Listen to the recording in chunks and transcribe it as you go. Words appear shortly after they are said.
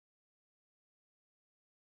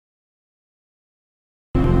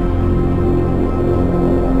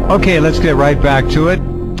Okay, let's get right back to it.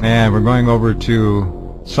 And we're going over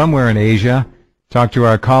to somewhere in Asia. Talk to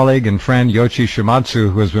our colleague and friend Yoichi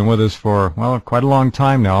Shamatsu, who has been with us for, well, quite a long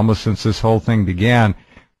time now, almost since this whole thing began.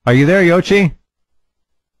 Are you there, Yoichi?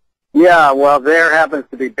 Yeah, well, there happens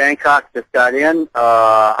to be Bangkok. Just got in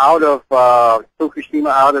out of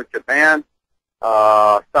Fukushima, out of Japan.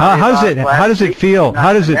 How does it feel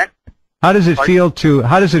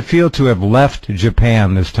to have left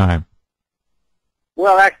Japan this time?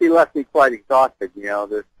 Well, it actually left me quite exhausted. You know,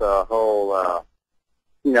 this whole,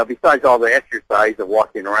 you know, besides all the exercise of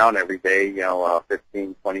walking around every day, you know,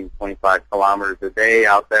 15, 20, 25 kilometers a day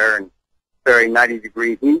out there and very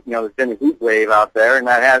 90-degree heat. You know, there's been a heat wave out there, and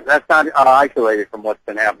that's not isolated from what's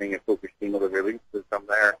been happening in Fukushima, the releases from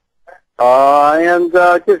there. And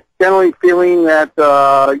just generally feeling that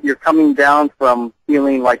you're coming down from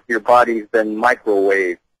feeling like your body's been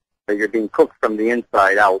microwaved, that you're being cooked from the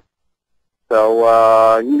inside out.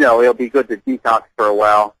 So, you know, it'll be good to detox for a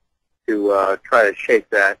while to try to shake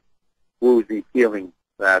that woozy feeling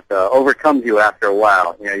that overcomes you after a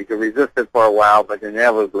while. You know, you can resist it for a while, but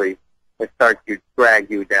inevitably it starts to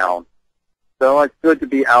drag you down. So it's good to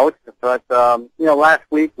be out. But, you know, last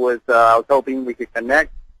week was, I was hoping we could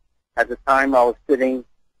connect. At the time, I was sitting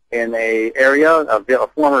in a area, a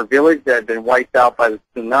former village that had been wiped out by the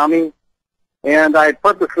tsunami. And I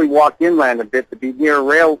purposely walked inland a bit to be near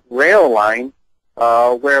a rail line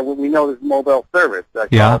where we know there's mobile service.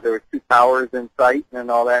 There were 2 towers in sight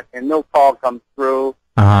and all that, and no call comes through.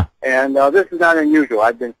 And this is not unusual.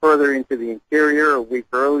 I've been further into the interior a week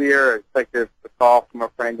earlier. I expected a call from a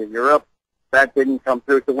friend in Europe. That didn't come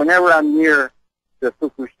through. So whenever I'm near the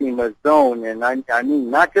Fukushima zone, and I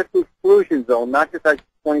mean not just the exclusion zone, not just that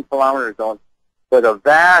 20-kilometer zone, but a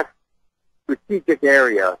vast strategic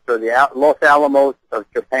area, so the Los Alamos of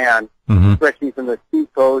Japan, stretching from the sea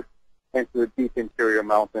coast into the deep interior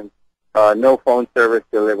mountains. No phone service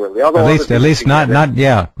deliberately. Although at least not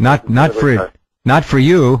for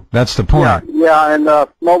you. That's the point. Yeah, and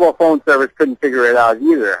mobile phone service couldn't figure it out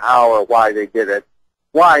either, how or why they did it.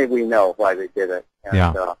 Why, we know why they did it.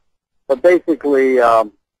 And, but basically,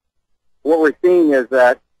 what we're seeing is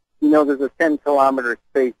that, you know, there's a 10-kilometer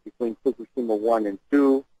space between Fukushima 1 and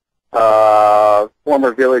 2.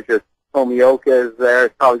 Former village of Tomioka is there.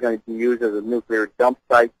 It's probably going to be used as a nuclear dump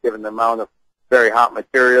site, given the amount of very hot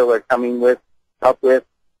material they're coming up with.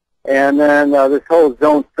 And then this whole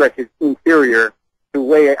zone stretches interior to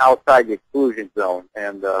way outside the exclusion zone.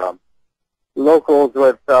 And locals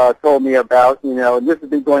have told me about, you know, and this has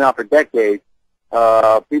been going on for decades.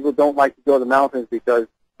 People don't like to go to the mountains because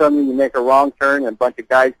suddenly you make a wrong turn and a bunch of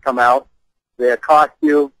guys come out. They accost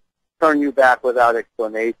you, turn you back without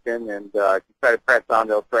explanation, and if you try to press on,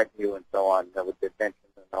 they'll threaten you and so on with detention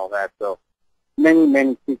and all that. So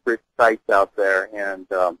many secret sites out there, and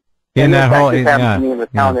in that whole happened to me in the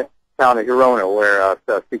town of Hiroshima, where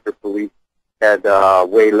secret police had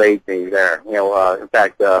waylaid me there. You know, in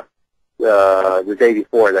fact, the day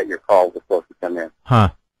before that your call was supposed to come in.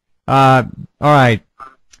 All right.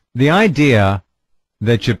 The idea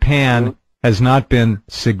that Japan has not been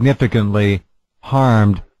significantly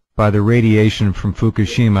harmed by the radiation from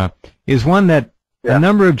Fukushima is one that a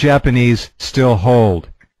number of Japanese still hold,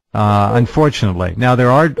 unfortunately. Now,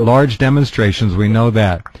 there are large demonstrations, we know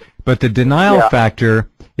that, but the denial factor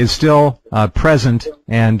is still present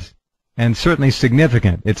and certainly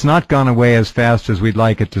significant. It's not gone away as fast as we'd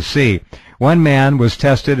like it to see. One man was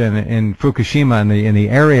tested in Fukushima, in the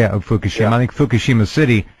area of Fukushima, I think Fukushima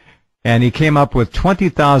City, and he came up with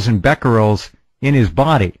 20,000 becquerels in his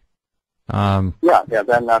body. That's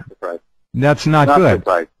not surprising. That's not good.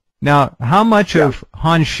 Surprising. Now, how much of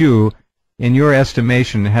Honshu, in your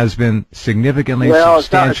estimation, has been significantly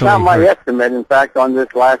substantially it's not my estimate. In fact, on this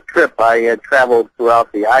last trip, I had traveled throughout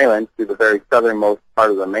the island to the very southernmost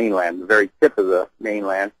part of the mainland, the very tip of the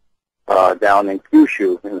mainland, down in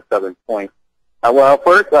Kyushu, in the southern point. Well,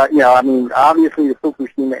 first, you know, I mean, obviously the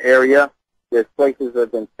Fukushima area, there's places that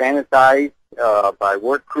have been sanitized by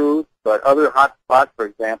work crews, but other hot spots, for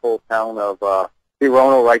example, town of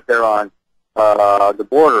Hirono, right there on the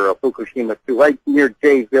border of Fukushima, too, right near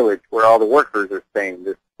Jay Village, where all the workers are staying,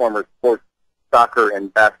 this former sports, soccer,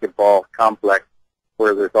 and basketball complex,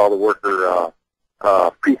 where there's all the worker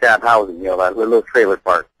prefab housing, you know, that little trailer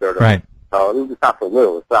park, sort of. Right. It's not so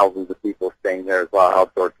little. There's thousands of people staying there as well,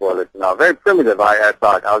 outdoor toilets and all. Very primitive, I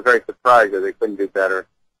thought. I was very surprised that they couldn't do better.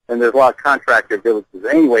 And there's a lot of contractor villages.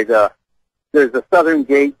 Anyway, there's the southern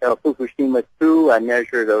gate of Fukushima 2. I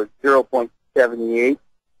measured a 0.78,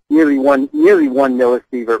 nearly one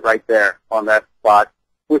millisievert right there on that spot,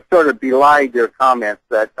 which sort of belied their comments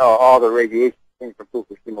that all the radiation came from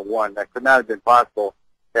Fukushima 1. That could not have been possible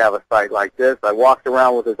to have a site like this. I walked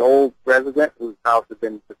around with his old resident whose house had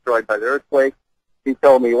been destroyed by the earthquake. He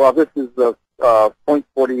told me, well, this is the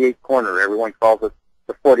 .48 corner. Everyone calls it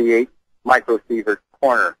the 48 microsievert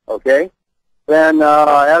corner, okay? Then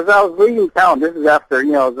as I was leaving town, this is after,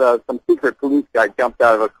 some secret police guy jumped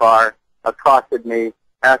out of a car, accosted me,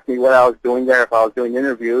 asked me what I was doing there, if I was doing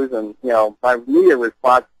interviews, and, my immediate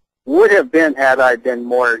response would have been, had I been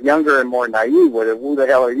more younger and more naive, would have, who the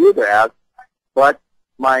hell are you to ask? But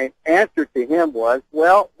my answer to him was,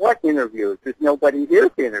 well, what interviews? There's nobody here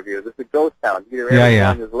to interview. This is a ghost town. Either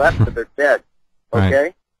everyone is left or they're dead, okay?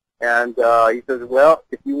 Right. And he says, well,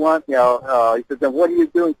 if you want, he says, then what are you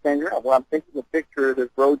doing standing around? Well, I'm taking a picture of this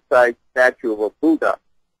roadside statue of a Buddha.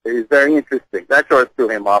 It is very interesting. That sort of threw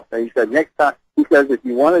him off. And he said, next time, he says, if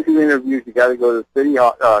you want to do interviews, you got to go to the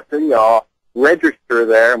city hall, register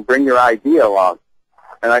there, and bring your ID along.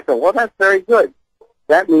 And I said, well, that's very good.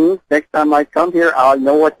 That means next time I come here, I'll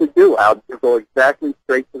know what to do. I'll go exactly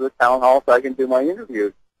straight to the town hall so I can do my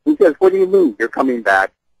interviews. He says, what do you mean you're coming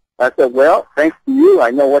back? I said, well, thanks to you,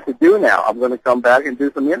 I know what to do now. I'm going to come back and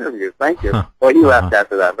do some interviews. Thank you. Well, he left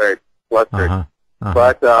after that, very flustered.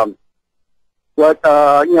 But on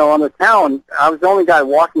the town, I was the only guy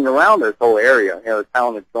walking around this whole area. The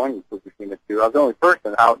town adjoining Fukushima, too. I was the only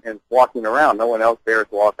person out and walking around. No one else dares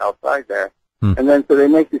to walk outside there. And then so they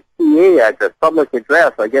make this PA address, public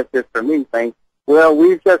address, I guess just for me, saying, well,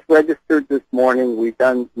 we've just registered this morning. We've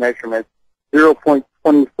done measurements,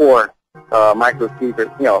 0.24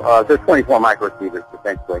 microsieverts, there's 24 microsieverts,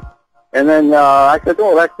 essentially. And then I said,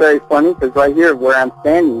 oh, that's very funny, because right here where I'm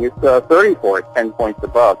standing, it's 34, it's 10 points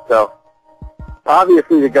above. So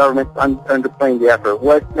obviously the government's underplaying the effort.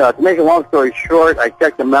 To make a long story short, I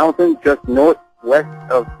checked the mountain just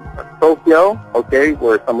northwest of Tokyo, okay,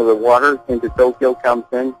 where some of the water into Tokyo comes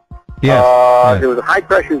in. Yes. There was a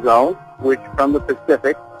high-pressure zone, which from the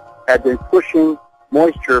Pacific had been pushing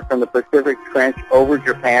moisture from the Pacific Trench over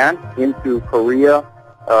Japan into Korea,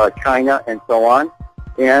 China, and so on.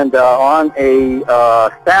 And on a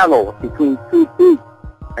saddle between 2 peaks,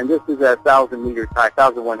 and this is at 1,000 meters high,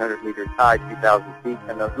 1,100 meters high, 2,000 feet,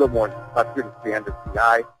 and a little more, about 300 feet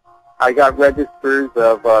high. I got registers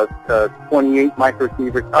of 28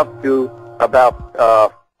 microsieverts up to about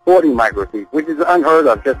 40 microsieverts, which is unheard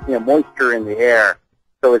of, just moisture in the air.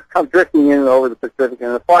 So it's come drifting in over the Pacific, and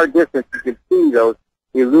in the far distance you can see those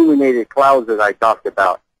illuminated clouds that I talked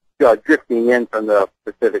about, drifting in from the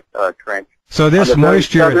Pacific Trench. So this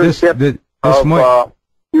moisture,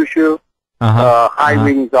 Kyushu, high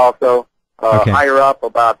readings also, higher up,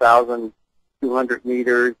 about 1,200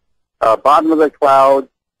 meters. Bottom of the clouds,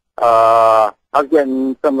 I was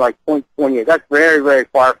getting something like 0.28. That's very, very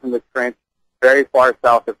far from the trench, very far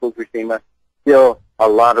south of Fukushima. Still a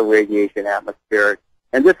lot of radiation atmospheric.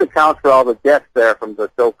 And this accounts for all the deaths there from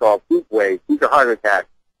the so-called heat waves. These are heart attacks.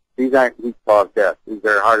 These aren't heat-caused deaths. These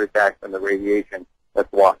are heart attacks from the radiation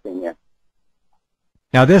that's wafting in.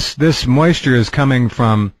 Now this moisture is coming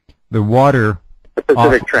from the water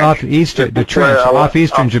off eastern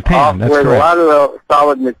Japan. That's where correct. A lot of the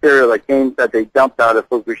solid material that they dumped out of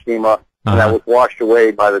Fukushima and that was washed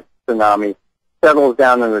away by the tsunami settles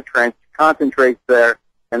down in the trench, concentrates there,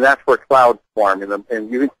 and that's where clouds form.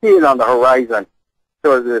 And you can see it on the horizon,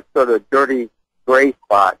 this sort of dirty gray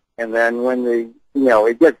spot. And then when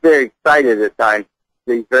it gets very excited at times,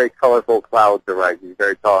 these very colorful clouds arise, these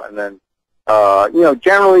very tall. And then,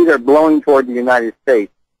 generally they're blowing toward the United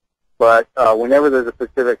States. But whenever there's a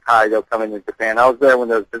Pacific high, they'll come into Japan. I was there when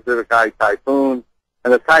there was a Pacific high typhoon,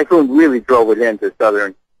 and the typhoon really drove it into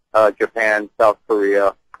southern Japan, South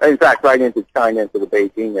Korea, in fact, right into China, into the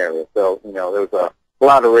Beijing area. So, there was a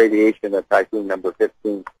lot of radiation that typhoon number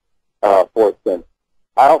 15 forced in.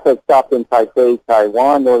 I also stopped in Taipei,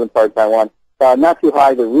 Taiwan, northern part of Taiwan. Not too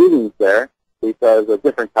high the readings there, because a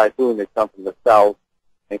different typhoon had come from the south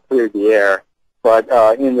and cleared the air. But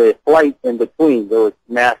in the flight in between, there was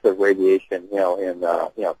massive radiation, in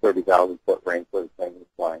 30,000-foot range where the thing was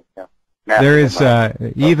flying. There is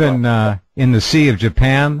even in the Sea of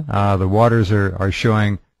Japan, the waters are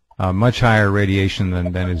showing much higher radiation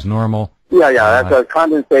than is normal. Yeah, that's a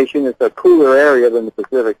condensation. It's a cooler area than the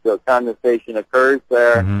Pacific, so condensation occurs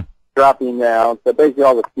there, dropping down. So basically,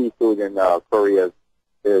 all the seafood in Korea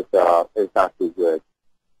is not too good.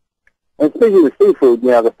 And speaking of seafood,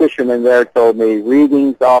 the fishermen there told me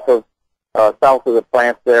readings off of south of the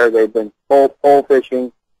plants there. They've been pole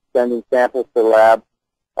fishing, sending samples to the lab.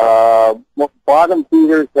 Bottom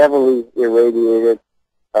feeders heavily irradiated.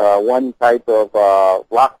 One type of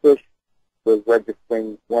rockfish was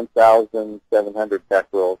registering 1,700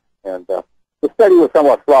 becquerels, and the study was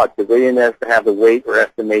somewhat flawed because they didn't have to weight or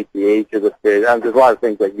estimate the age of the fish. There's a lot of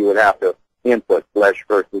things that you would have to input, flesh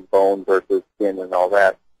versus bone versus skin and all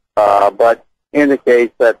that. But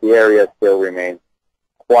indicates that the area still remains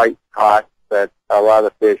quite hot, that a lot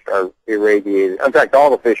of fish are irradiated. In fact, all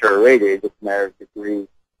the fish are irradiated. It's a matter of degree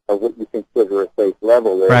of what you consider a safe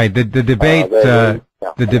level there. Right. The debate, the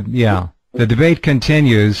debate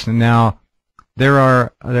continues. Now, there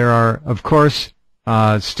are of course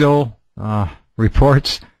still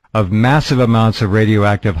reports of massive amounts of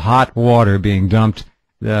radioactive hot water being dumped.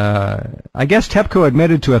 I guess TEPCO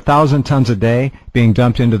admitted to 1,000 tons a day being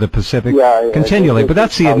dumped into the Pacific continually, but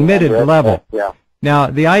that's the admitted level. Yeah. Now,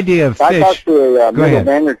 the idea of I fish... talked to a middle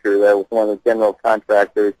manager that was one of the general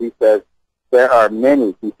contractors. He says there are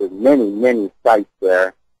many sites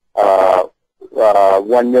there, 1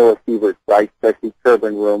 millisievert sites, especially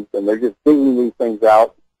turbine rooms, and they're just digging these things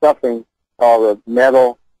out, stuffing all the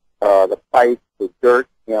metal, the pipes, the dirt,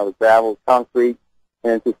 the gravel, concrete,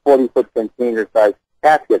 and into 40-foot container-sized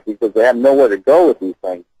caskets because they have nowhere to go with these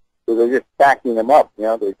things. So they're just stacking them up,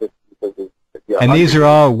 they're just because of, and these are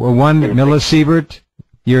all 1 millisievert?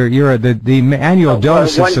 The annual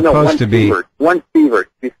dose is supposed to be... 1 sievert.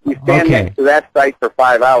 You stand next to that site for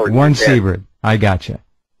 5 hours. 1 sievert. I gotcha.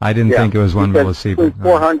 I didn't think it was 1 millisievert.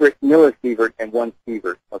 400 millisievert and 1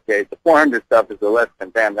 sievert. Okay, the 400 stuff is the less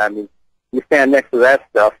contaminated. I mean, you stand next to that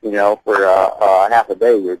stuff, for half a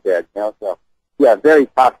day, you're dead. So yeah, very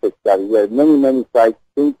toxic study. We have many sites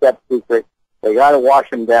being kept secret. They got to wash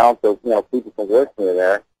them down so people can work near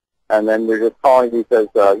there. And then they're just calling because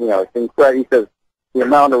it's incredible. He says the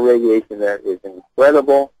amount of radiation there is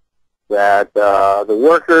incredible. That the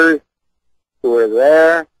workers who are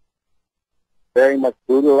there very much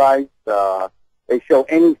brutalized. They show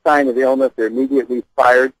any sign of illness, they're immediately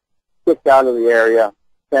fired, kicked out of the area,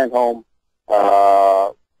 sent home.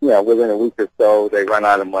 Within a week or so, they run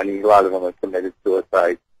out of money. A lot of them have committed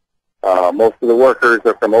suicide. Most of the workers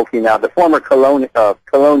are from Okinawa, the former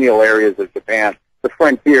colonial areas of Japan. The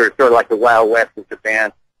frontier is sort of like the Wild West of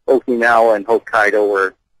Japan. Okinawa and Hokkaido,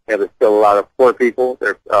 where there's still a lot of poor people.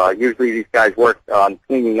 Usually these guys work on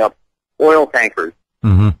cleaning up oil tankers.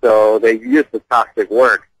 Mm-hmm. So they used to toxic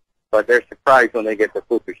work, but they're surprised when they get to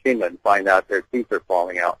Fukushima and find out their teeth are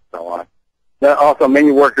falling out and so on. There are also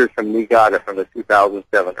many workers from Niigata from the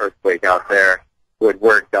 2007 earthquake out there who had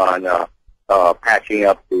worked on patching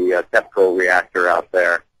up the TEPCO reactor out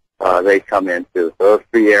there. They come in too. So those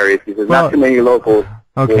 3 areas, because not too many locals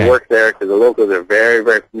will work there because the locals are very,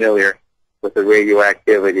 very familiar with the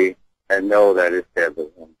radioactivity and know that it's deadly.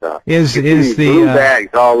 And, is the blue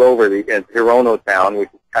bags all over the Hirono town, which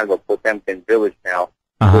is kind of a Potemkin village now,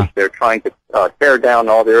 which they're trying to tear down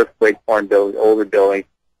all the earthquake-torn buildings, older buildings,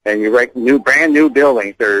 and you erect brand new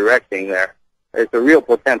buildings they're erecting there. It's a real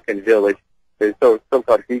Potemkin village. There's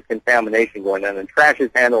so-called decontamination going on, and trash is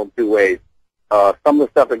handled in 2 ways. Some of the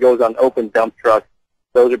stuff that goes on open dump trucks,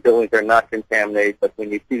 those are buildings that are not contaminated, but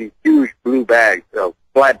when you see these huge blue bags,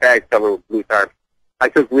 flat bags covered with blue tarps, I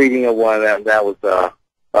took reading of one of them. That was that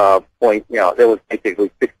was basically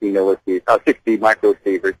 60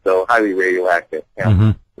 microsieverts, so highly radioactive.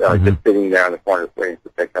 Just sitting there on the corner waiting to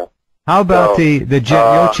pick up. How about the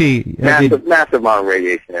Yoichi? Massive amount of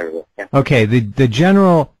radiation everywhere. Yeah. Okay, the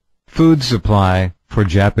general food supply for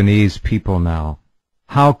Japanese people now.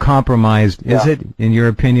 How compromised is it, in your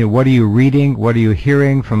opinion? What are you reading? What are you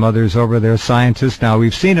hearing from others over there, scientists? Now,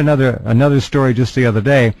 we've seen another story just the other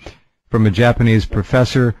day from a Japanese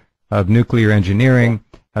professor of nuclear engineering.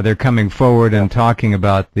 They're coming forward and talking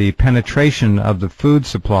about the penetration of the food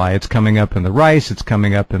supply. It's coming up in the rice. It's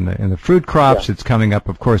coming up in the fruit crops. It's coming up,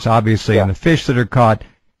 of course, obviously, in the fish that are caught.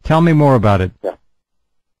 Tell me more about it.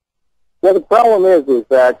 Well, the problem is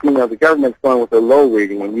that, the government's going with a low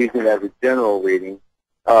reading and using it as a general reading.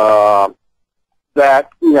 That,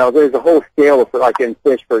 there's a whole scale of, like in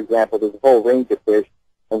fish, for example, there's a whole range of fish,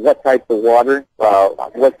 and what types of water,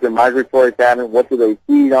 what's their migratory pattern, what do they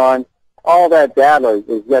feed on. All that data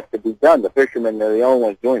is yet to be done. The fishermen are the only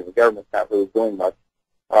ones doing it. The government's not really doing much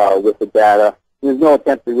with the data. There's no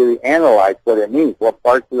attempt to really analyze what it means, what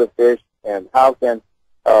parts of the fish, and how can,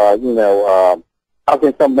 how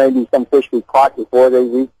can maybe some fish be caught before they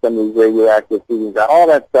reach some of these radioactive feedings. All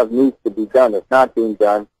that stuff needs to be done. It's not being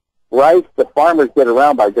done. Rice, the farmers get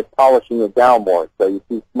around by just polishing it down more. So you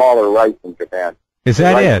see smaller rice in Japan. Is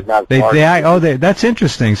that it? That's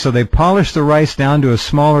interesting. So they polish the rice down to a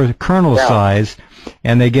smaller kernel size,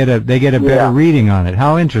 and they get a better reading on it.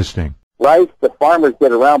 How interesting. Rice, the farmers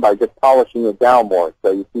get around by just polishing it down more.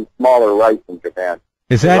 So you see smaller rice in Japan.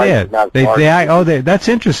 Is that it? That's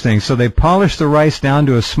interesting. So they polish the rice down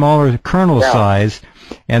to a smaller kernel size,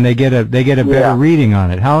 and they get a better reading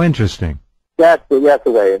on it. How interesting. That's the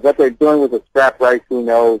way. What they're doing with the scrap rice, who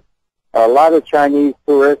knows? A lot of Chinese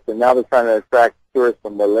tourists, and now they're trying to attract tourists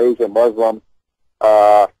from Malaysia, Muslims,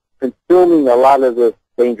 consuming a lot of this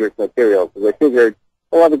dangerous material. So they figured,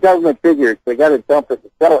 well, the government figures they got to dump it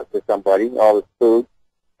to sell it to somebody, all this food,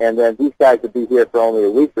 and then these guys would be here for only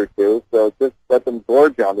a week or two, so just let them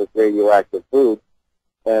gorge on this radioactive food.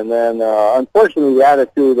 And then, unfortunately, the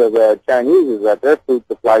attitude of the Chinese is that their food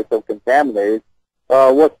supply is so contaminated.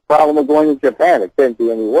 What's the problem of going to Japan? It couldn't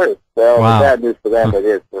be any worse. Well, Wow. the bad news for them, it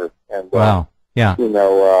is worse. And, Wow. Yeah.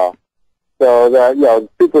 So the,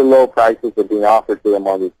 super low prices are being offered to them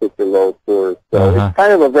on these super low tours. So it's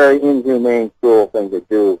kind of a very inhumane, cruel thing to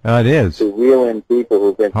do. It is. To reel in people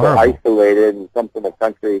who've been so isolated and come from a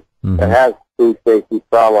country that has food safety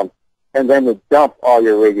problems, and then to dump all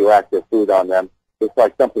your radioactive food on them. It's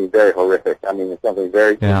like something very horrific. I mean, it's something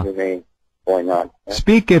very inhumane going on. Yeah?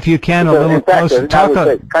 Speak, if you can, a little in fact, closer.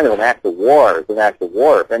 It's kind of an act of war. It's an act of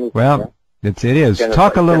war, if anything. Well, it is.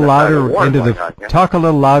 Talk a little louder into the. Talk a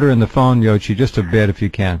little louder in the phone, Yoichi, just a bit, if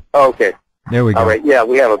you can. Okay. There we go. All right. Yeah,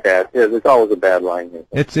 we have a bad. There's always a bad line here.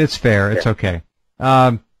 It's fair. It's okay.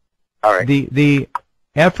 All right. The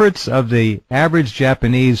efforts of the average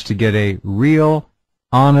Japanese to get a real,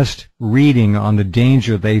 honest reading on the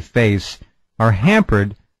danger they face are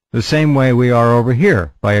hampered the same way we are over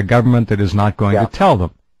here by a government that is not going to tell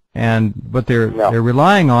them. And what they're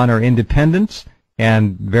relying on are independents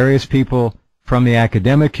and various people from the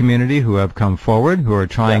academic community who have come forward, who are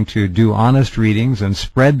trying to do honest readings and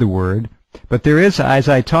spread the word. But there is, as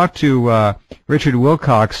I talked to Richard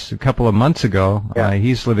Wilcox a couple of months ago,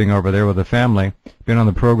 he's living over there with a family, been on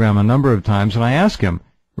the program a number of times, and I asked him,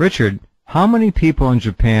 Richard, how many people in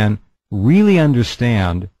Japan really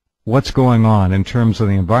understand what's going on in terms of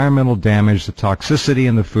the environmental damage, the toxicity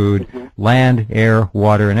in the food, land, air,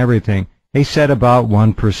 water, and everything? He said about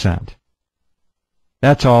 1%.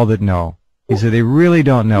 That's all that know. He said they really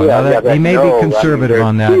don't know. They may be conservative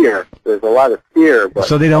on that. Fear. There's a lot of fear. But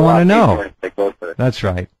so they don't want to know. That's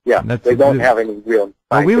right. Yeah, they don't have any real.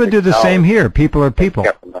 Well, we would do the same here. People are people.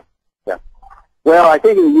 Yeah. Well, I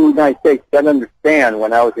think in the United States, you got to understand,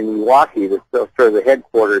 when I was in Milwaukee, the sort of the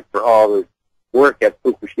headquarters for all this work at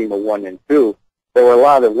Fukushima 1 and 2, there were a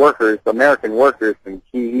lot of workers, American workers from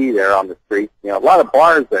GE there on the streets. A lot of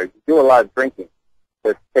bars there. You do a lot of drinking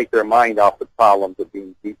to take their mind off the problems of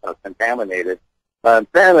being contaminated.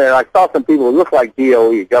 Apparently, I saw some people who look like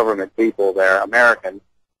DOE, government people there, Americans.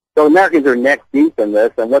 So Americans are neck deep in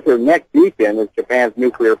this, and what they're neck deep in is Japan's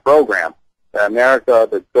nuclear program. America,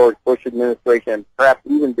 the George Bush administration, perhaps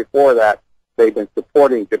even before that, they've been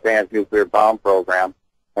supporting Japan's nuclear bomb program.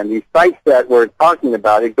 And these sites that we're talking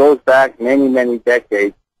about, it goes back many, many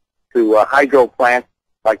decades to hydro plants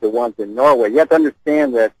like the ones in Norway. You have to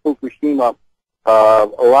understand that Fukushima, a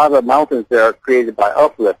lot of the mountains there are created by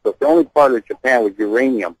uplift. So it's the only part of Japan with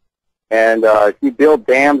uranium. And if you build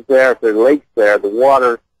dams there, if there are lakes there, the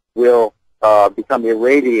water will become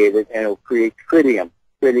irradiated and it will create tritium.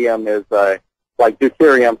 Tritium is like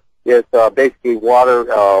deuterium. It's basically water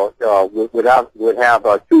would have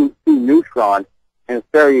two neutrons, and it's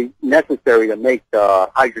very necessary to make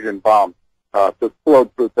hydrogen bombs to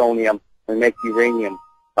explode plutonium and make uranium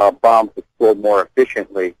bombs explode more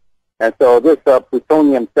efficiently. And so this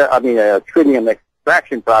tritium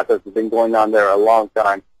extraction process has been going on there a long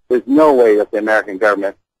time. There's no way that the American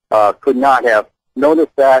government could not have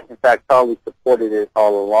noticed that. In fact, probably supported it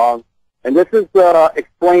all along. And this is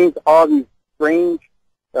explains all these strange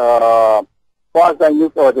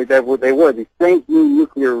quasi-nuclear, they were these strange new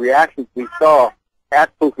nuclear reactions we saw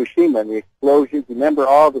at Fukushima and the explosions. Remember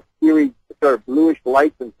all the scary sort of bluish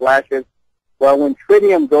lights and flashes? Well, when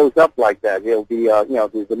tritium goes up like that, it'll be,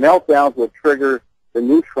 the meltdowns will trigger the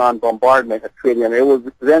neutron bombardment of tritium. It will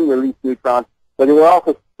then release neutrons, but it will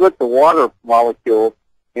also split the water molecules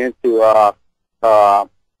into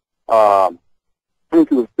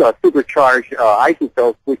supercharged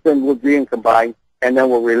isotopes, which then will recombine and then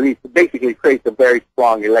will release, basically creates a very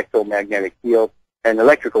strong electromagnetic field and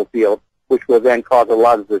electrical field, which will then cause a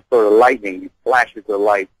lot of this sort of lightning, these flashes of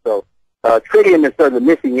light. So tritium is sort of the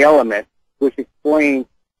missing element, which explains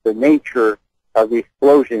the nature of the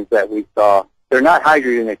explosions that we saw. They're not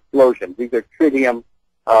hydrogen explosions. These are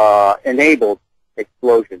tritium-enabled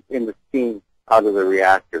explosions in the steam out of the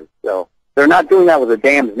reactors. So they're not doing that with the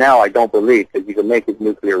dams now, I don't believe, because you can make it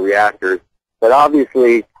nuclear reactors. But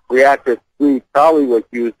obviously, reactor 3 probably was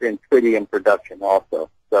used in tritium production also.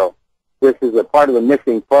 So this is a part of the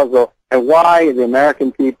missing puzzle. And why the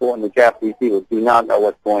American people and the Japanese people do not know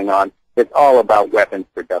what's going on. It's all about weapons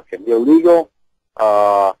production. Illegal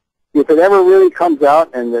if it ever really comes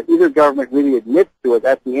out and either government really admits to it,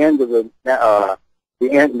 that's the end of the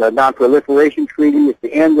Non-Proliferation Treaty. It's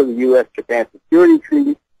the end of the U.S.-Japan Security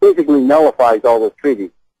Treaty. Basically nullifies all those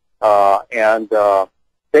treaties.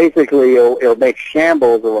 Basically, it'll make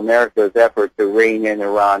shambles of America's effort to rein in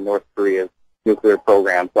Iran, North Korea's nuclear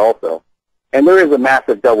programs also. And there is a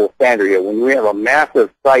massive double standard here. When we have a massive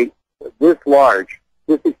site this large,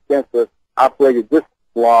 this extensive, operated this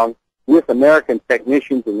long, with American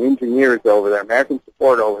technicians and engineers over there, American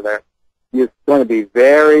support over there, it's going to be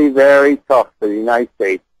very, very tough for the United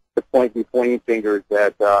States to be pointing fingers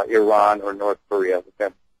at Iran or North Korea, which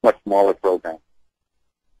have much smaller programs.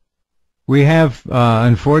 We have,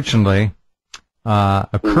 unfortunately,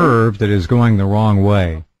 a curve that is going the wrong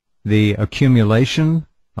way. The accumulation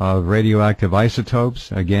of radioactive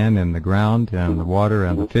isotopes, again, in the ground and the water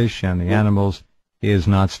and the fish and the animals, is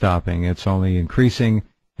not stopping. It's only increasing,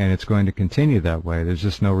 and it's going to continue that way. There's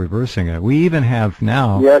just no reversing it. We even have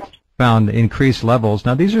now found increased levels.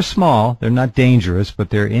 Now, these are small. They're not dangerous, but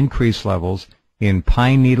they're increased levels in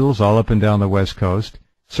pine needles all up and down the West Coast.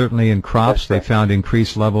 Certainly in crops, they found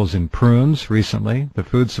increased levels in prunes recently. The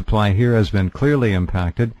food supply here has been clearly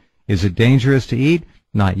impacted. Is it dangerous to eat?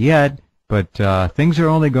 Not yet, but things are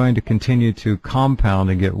only going to continue to compound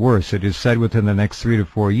and get worse. It is said within the next 3 to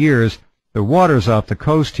 4 years, the waters off the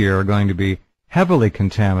coast here are going to be heavily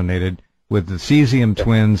contaminated with the cesium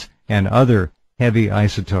twins and other heavy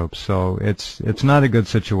isotopes. So it's not a good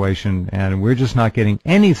situation, and we're just not getting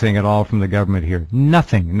anything at all from the government here.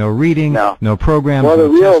 Nothing. No reading, no programs, well, the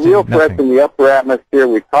no testing, real threats in the upper atmosphere,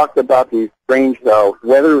 we talked about these strange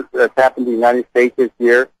weather that's happened in the United States this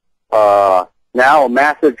year. Now a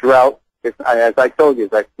massive drought. As I told you,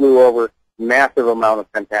 as I flew over, massive amount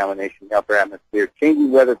of contamination in the upper atmosphere, changing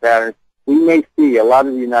weather patterns. We may see a lot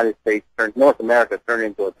of the United States, North America, turn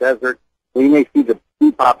into a desert. We may see the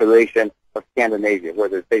depopulation of Scandinavia, where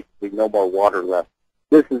there's basically no more water left.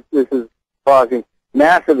 This is causing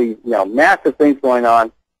massive things going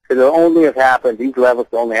on. Could only have happened. These levels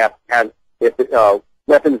could only have had if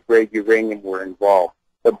weapons-grade uranium were involved.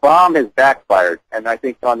 The bomb has backfired, and I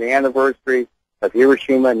think on the anniversary of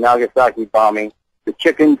Hiroshima and Nagasaki bombing, the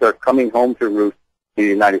chickens are coming home to roost in the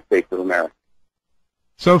United States of America.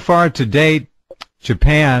 So far to date,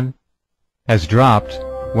 Japan has dropped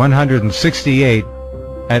 168,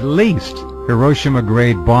 at least,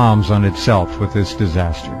 Hiroshima-grade bombs on itself with this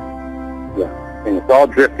disaster. Yeah, and it's all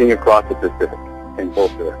drifting across the Pacific in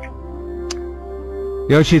both directions.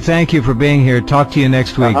 Yoichi, thank you for being here. Talk to you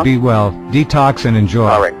next week. Be well. Detox and enjoy.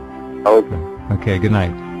 All right. Okay, good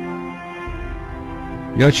night.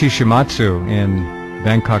 Yoichi Shamatsu in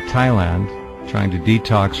Bangkok, Thailand, trying to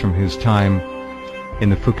detox from his time in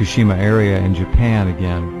the Fukushima area in Japan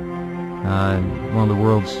again. One of the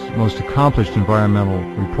world's most accomplished environmental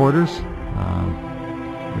reporters.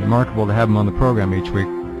 Remarkable to have him on the program each week.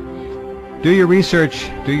 Do your research,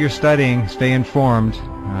 do your studying, stay informed.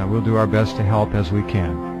 We'll do our best to help as we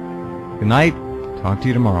can. Good night. Talk to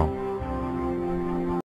you tomorrow.